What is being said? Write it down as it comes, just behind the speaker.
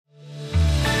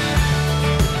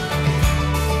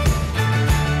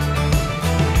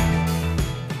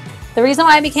The reason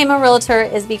why I became a realtor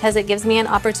is because it gives me an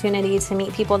opportunity to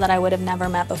meet people that I would have never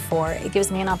met before. It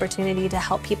gives me an opportunity to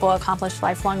help people accomplish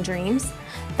lifelong dreams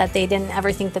that they didn't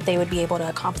ever think that they would be able to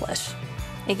accomplish.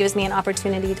 It gives me an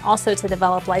opportunity also to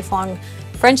develop lifelong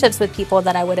friendships with people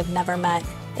that I would have never met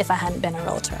if I hadn't been a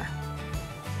realtor.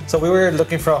 So we were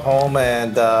looking for a home,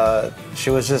 and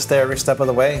she was just there every step of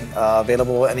the way,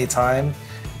 available anytime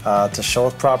to show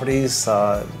us properties,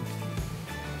 tell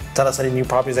us any new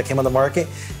properties that came on the market,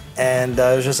 and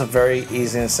it was just a very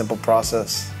easy and simple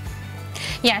process.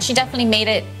 Yeah, she definitely made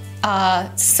it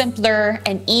simpler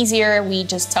and easier. We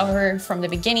just tell her from the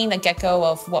beginning, the get-go,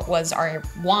 of what was our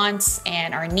wants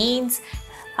and our needs.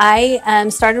 I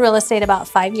started real estate about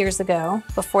 5 years ago.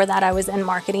 Before that, I was in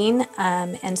marketing,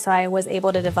 and so I was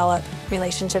able to develop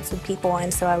relationships with people,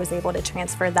 and so I was able to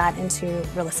transfer that into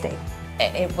real estate.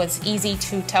 It was easy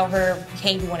to tell her,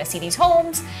 hey, we want to see these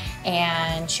homes,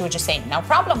 and she would just say, no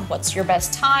problem, what's your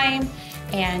best time?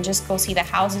 And just go see the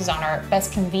houses on our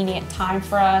best convenient time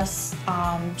for us.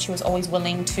 She was always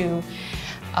willing to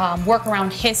work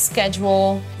around his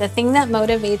schedule. The thing that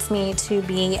motivates me to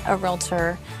be a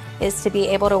realtor is to be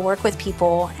able to work with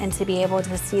people and to be able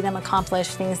to see them accomplish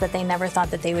things that they never thought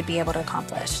that they would be able to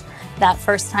accomplish. That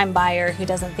first-time buyer who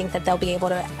doesn't think that they'll be able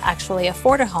to actually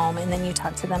afford a home, and then you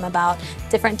talk to them about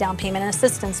different down payment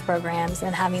assistance programs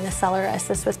and having the seller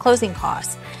assist with closing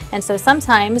costs. And so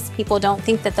sometimes people don't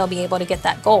think that they'll be able to get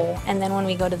that goal, and then when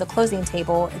we go to the closing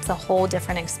table, it's a whole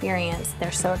different experience.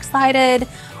 They're so excited,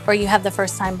 or you have the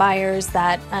first-time buyers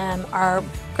that are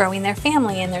growing their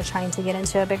family and they're trying to get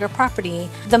into a bigger property.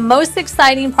 The most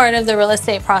exciting part of the real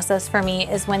estate process for me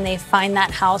is when they find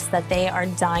that house that they are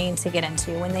dying to get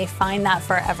into, when they find that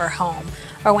forever home,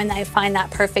 or when they find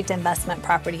that perfect investment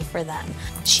property for them.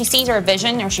 She sees our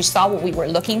vision, or she saw what we were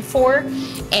looking for,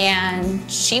 and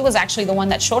she was actually the one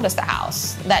that showed us the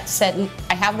house, that said,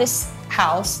 I have this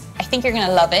house, I think you're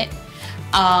gonna love it.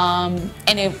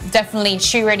 And it definitely,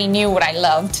 she already knew what I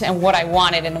loved and what I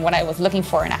wanted and what I was looking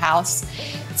for in a house.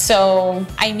 So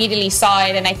I immediately saw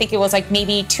it, and I think it was like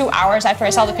maybe 2 hours after I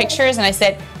saw the pictures, and I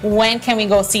said, when can we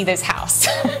go see this house?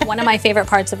 One of my favorite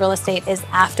parts of real estate is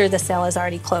after the sale is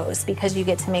already closed, because you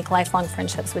get to make lifelong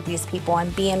friendships with these people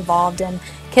and be involved in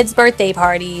kids' birthday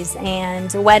parties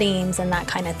and weddings and that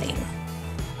kind of thing.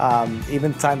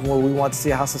 Even times where we want to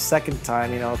see a house a second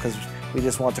time, because we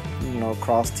just want to,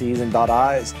 cross T's and dot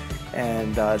I's.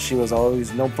 And she was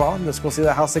always, no problem, let's go see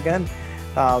the house again.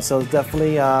 So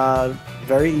definitely a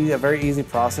very easy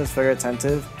process, very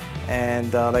attentive.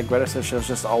 And like Greta said, she was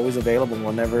just always available.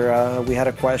 Whenever we had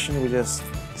a question, we just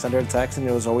sent her a text, and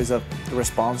it was always a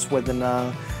response within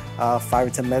 5 or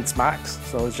 10 minutes max.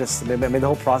 So it's just, it made the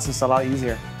whole process a lot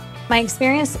easier. My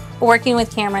experience working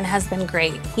with Cameron has been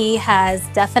great. He has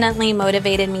definitely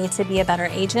motivated me to be a better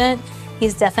agent.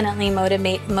 He's definitely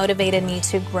motivated me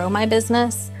to grow my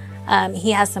business.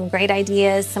 He has some great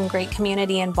ideas, some great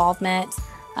community involvement,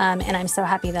 and I'm so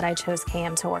happy that I chose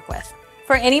KM to work with.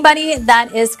 For anybody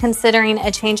that is considering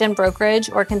a change in brokerage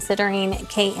or considering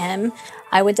KM,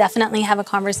 I would definitely have a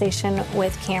conversation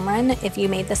with Cameron. If you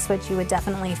made the switch, you would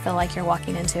definitely feel like you're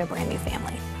walking into a brand new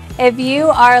family. If you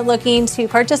are looking to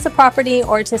purchase a property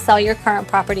or to sell your current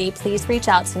property, please reach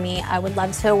out to me. I would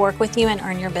love to work with you and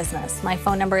earn your business. My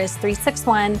phone number is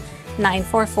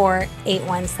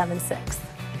 361-944-8176.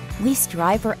 We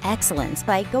strive for excellence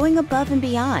by going above and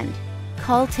beyond.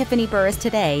 Call Tiffany Burris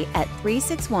today at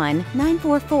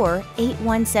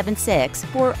 361-944-8176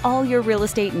 for all your real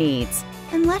estate needs,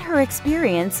 and let her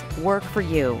experience work for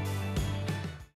you.